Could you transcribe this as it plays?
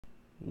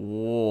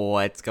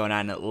What's going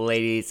on,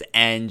 ladies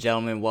and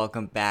gentlemen?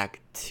 Welcome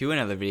back to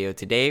another video.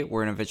 Today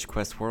we're in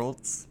AdventureQuest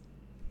Worlds.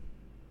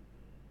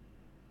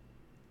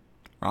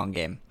 Wrong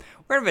game.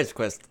 We're in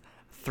AdventureQuest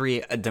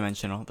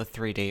 3-dimensional, the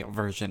 3D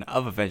version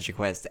of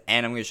AdventureQuest,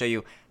 and I'm going to show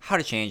you how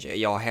to change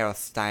your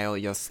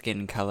hairstyle, your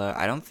skin color.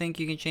 I don't think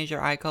you can change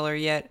your eye color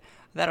yet.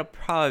 That'll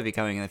probably be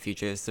coming in the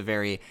future. It's a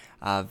very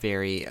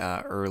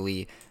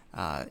early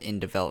in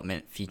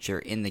development feature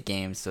in the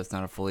game, so it's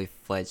not a fully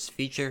fledged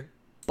feature.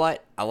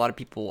 But a lot of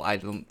people, I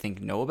don't think,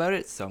 know about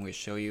it, so I'm going to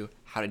show you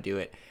how to do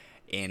it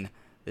in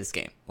this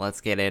game. Let's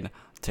get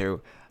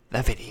into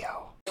the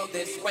video.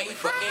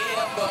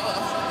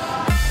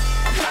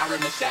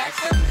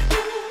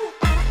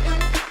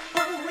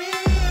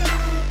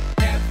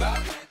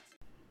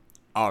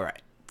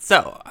 Alright,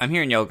 so I'm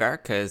here in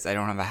Yelgar because I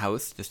don't have a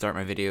house to start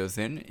my videos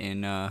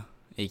in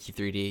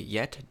AQ3D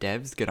yet.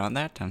 Devs, get on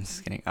that. I'm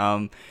just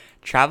kidding.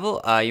 Travel,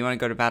 you want to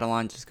go to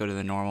Battlon, just go to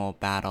the normal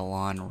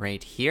Battlon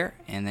right here,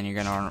 and then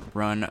you're going to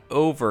run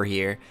over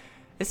here.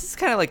 This is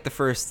kind of like the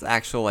first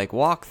actual like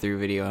walkthrough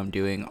video I'm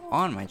doing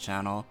on my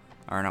channel,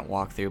 or not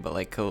walkthrough, but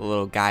like a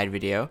little guide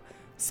video.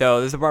 So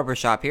there's a barber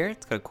shop here.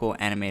 It's got a cool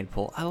animated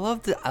pole. I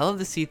love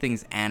to see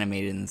things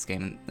animated in this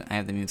game. I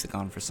have the music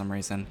on for some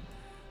reason.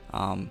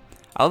 I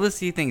love to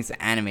see things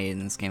animated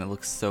in this game. It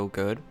looks so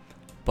good.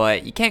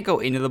 But you can't go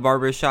into the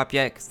barber shop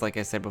yet, because like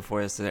I said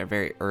before, this is a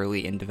very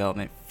early in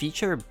development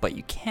feature, but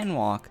you can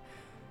walk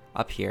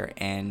up here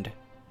and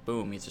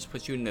boom, it just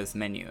puts you in this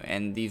menu.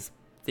 And these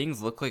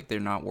things look like they're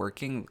not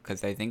working,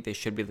 because I think they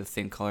should be the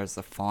same color as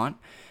the font,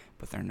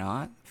 but they're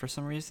not for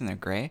some reason. They're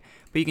gray.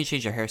 But you can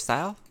change your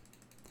hairstyle.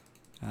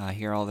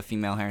 Here are all the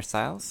female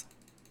hairstyles.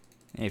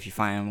 If you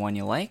find one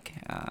you like,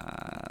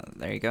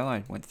 there you go.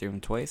 I went through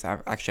them twice.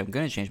 Actually, I'm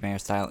going to change my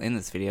hairstyle in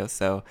this video,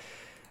 so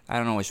I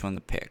don't know which one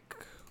to pick.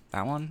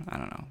 That one? I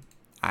don't know.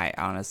 I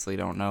honestly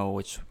don't know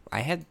which.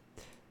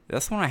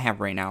 That's the one I have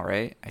right now,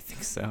 right? I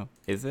think so.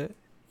 Is it?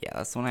 Yeah,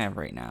 that's the one I have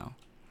right now.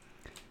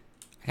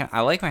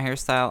 I like my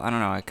hairstyle. I don't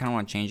know. I kind of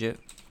want to change it.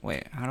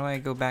 Wait, how do I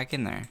go back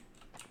in there?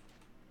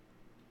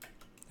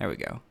 There we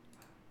go.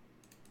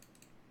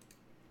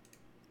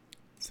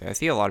 So I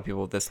see a lot of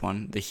people with this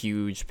one. The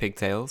huge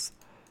pigtails.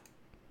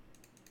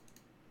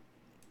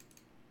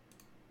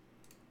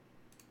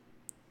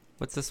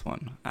 What's this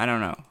one? I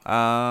don't know.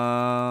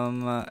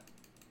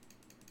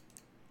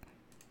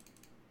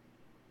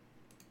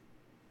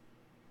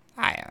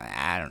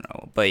 I don't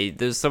know, but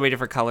there's so many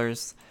different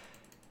colors.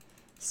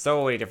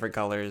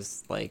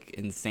 Like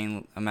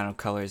insane amount of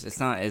colors. It's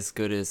not as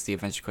good as the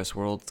AdventureQuest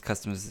Worlds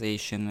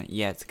customization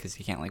yet, because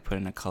you can't like put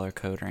in a color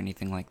code or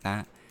anything like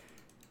that.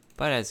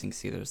 But as you can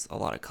see, there's a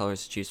lot of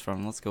colors to choose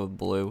from. Let's go with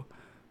blue.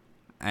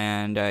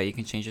 And you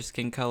can change your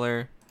skin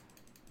color.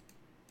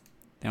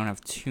 They don't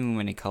have too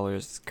many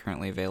colors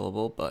currently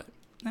available, but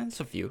that's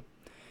a few.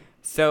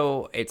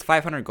 So it's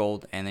 500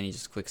 gold, and then you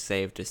just click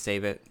save to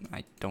save it.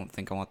 I don't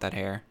think I want that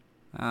hair.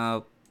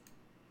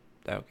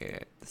 Okay,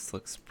 this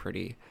looks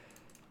pretty,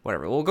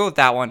 whatever. We'll go with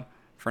that one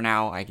for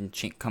now. I can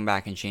come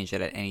back and change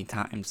it at any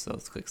time. So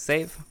let's click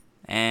save,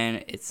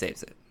 and it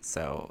saves it.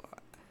 So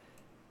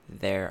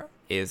there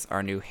is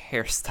our new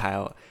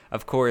hairstyle.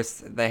 Of course,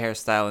 the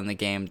hairstyle in the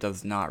game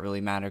does not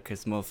really matter,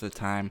 because most of the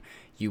time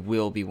you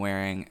will be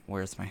wearing,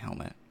 where's my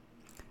helmet?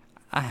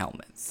 A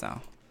helmet,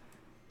 so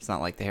it's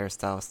not like the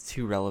hairstyle is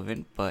too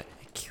relevant, but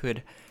it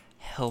could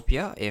help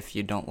you if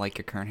you don't like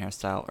your current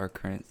hairstyle or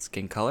current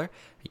skin color.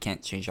 You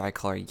can't change your eye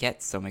color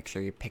yet, so make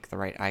sure you pick the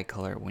right eye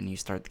color when you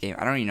start the game.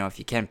 I don't even know if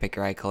you can pick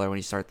your eye color when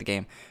you start the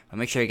game, but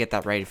make sure you get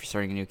that right if you're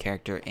starting a new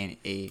character in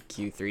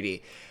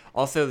AQ3D.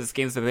 Also, this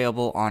game is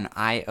available on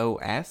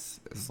iOS.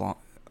 It's not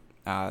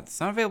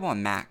available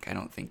on Mac, I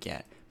don't think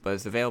yet, but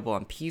it's available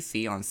on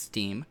PC on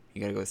Steam.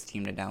 You gotta go to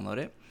Steam to download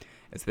it.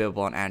 It's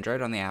available on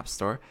Android on the App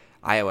Store,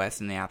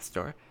 iOS in the App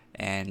Store,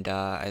 and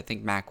I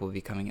think Mac will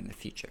be coming in the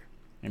future.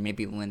 And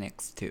maybe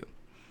Linux too.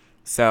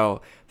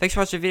 So, thanks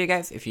for watching the video,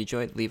 guys. If you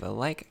enjoyed, leave a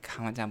like,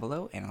 comment down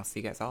below, and I'll see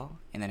you guys all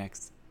in the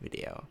next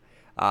video.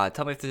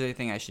 Tell me if there's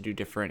anything I should do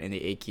different in the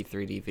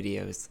AQ3D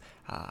videos,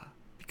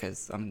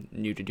 because I'm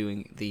new to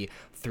doing the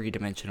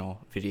 3-dimensional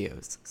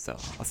videos. So,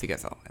 I'll see you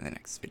guys all in the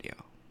next video.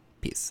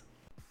 Peace.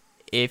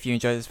 If you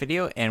enjoyed this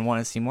video and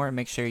want to see more,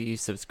 make sure you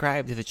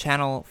subscribe to the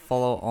channel,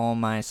 follow all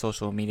my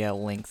social media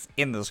links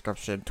in the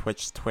description,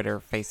 Twitch, Twitter,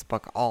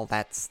 Facebook, all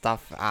that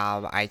stuff.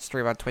 I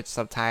stream on Twitch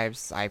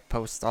sometimes, I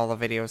post all the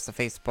videos to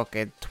Facebook,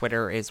 and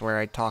Twitter is where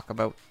I talk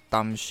about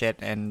dumb shit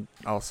and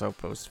also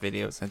post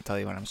videos and tell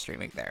you when I'm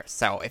streaming there.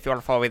 So if you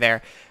want to follow me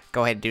there,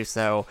 go ahead and do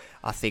so.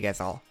 I'll see you guys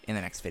all in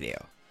the next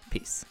video.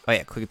 Peace. Oh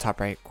yeah, click the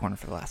top right corner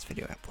for the last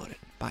video I uploaded.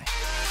 Bye.